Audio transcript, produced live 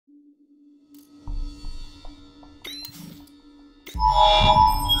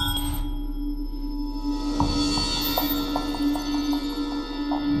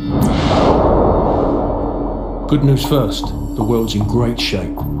Good news first, the world's in great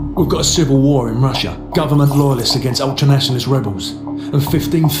shape. We've got a civil war in Russia, government loyalists against ultranationalist rebels, and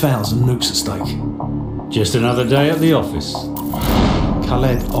 15,000 nukes at stake. Just another day at the office.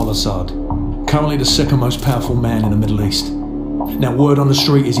 Khaled al-Assad, currently the second most powerful man in the Middle East. Now word on the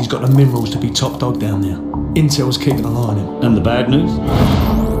street is he's got the minerals to be top dog down there. Intel's keeping an eye on him. And the bad news?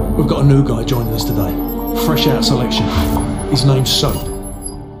 We've got a new guy joining us today. Fresh out of selection. His name's Soap.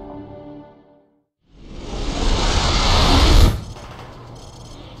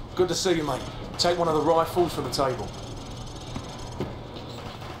 Good to see you, mate. Take one of the rifles from the table.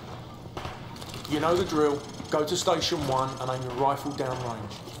 You know the drill. Go to Station 1 and aim your rifle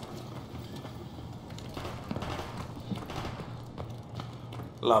downrange.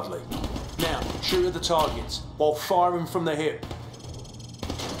 Lovely. Now, shoot at the targets while firing from the hip.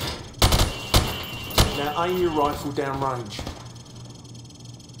 Now aim your rifle downrange.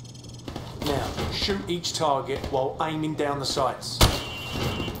 Now, shoot each target while aiming down the sights.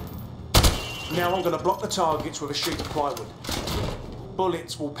 Now I'm going to block the targets with a sheet of plywood.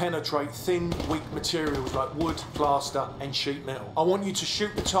 Bullets will penetrate thin, weak materials like wood, plaster and sheet metal. I want you to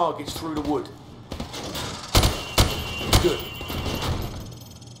shoot the targets through the wood. Good.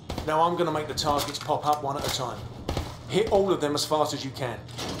 Now I'm going to make the targets pop up one at a time. Hit all of them as fast as you can.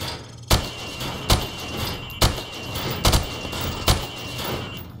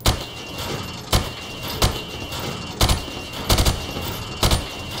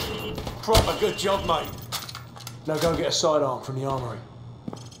 Proper good job, mate. Now go get a sidearm from the armory.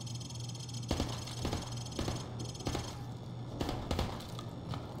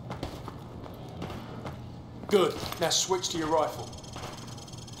 Good. Now switch to your rifle.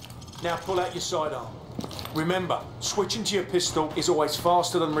 Now pull out your sidearm. Remember, switching to your pistol is always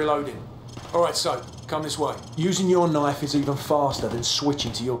faster than reloading. Alright, so, come this way. Using your knife is even faster than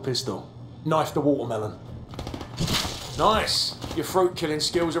switching to your pistol. Knife the watermelon. Nice! Your fruit killing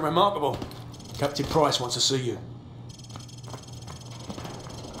skills are remarkable. Captain Price wants to see you.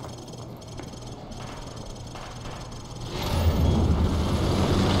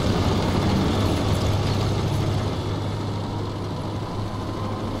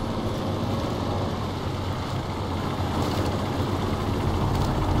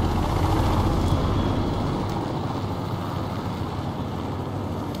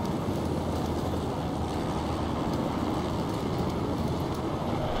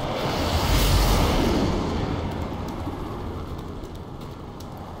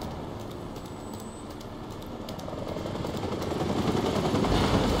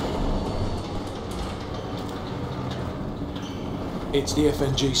 It's the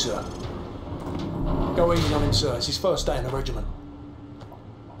F.N.G, sir. Go easy on him, sir. It's his first day in the regiment.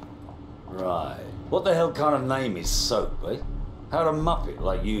 Right. What the hell kind of name is Soap, eh? How'd a muppet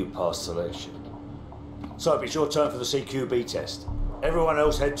like you pass selection? Soap, it's your turn for the CQB test. Everyone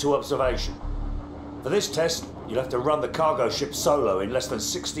else head to observation. For this test, you'll have to run the cargo ship solo in less than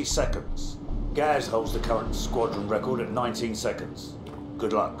 60 seconds. Gaz holds the current squadron record at 19 seconds.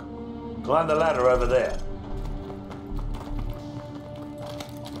 Good luck. Climb the ladder over there.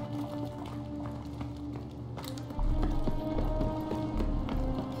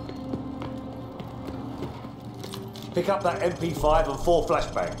 Pick up that MP5 and 4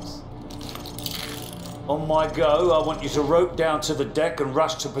 flashbangs. On my go, I want you to rope down to the deck and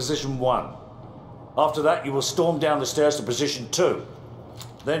rush to position 1. After that, you will storm down the stairs to position 2.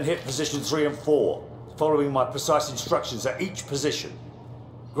 Then hit position 3 and 4, following my precise instructions at each position.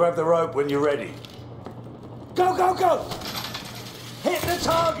 Grab the rope when you're ready. Go, go, go! Hit the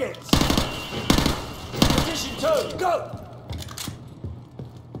targets! Position 2, go!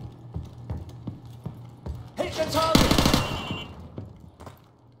 Hit the target!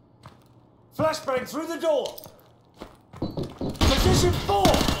 Flashbang through the door! Position 4!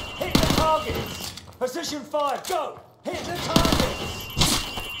 Hit the targets! Position 5, go! Hit the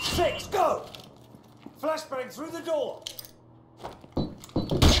targets! 6, go! Flashbang through the door!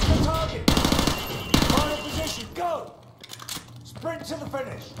 Hit the target! Final position, go! Sprint to the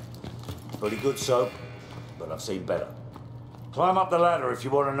finish! Pretty good, Soap, but I've seen better. Climb up the ladder if you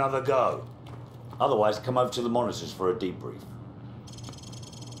want another go. Otherwise, come over to the monitors for a debrief.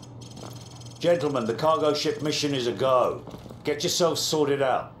 Gentlemen, the cargo ship mission is a go. Get yourselves sorted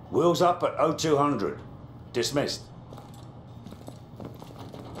out. Wheels up at 0200. Dismissed.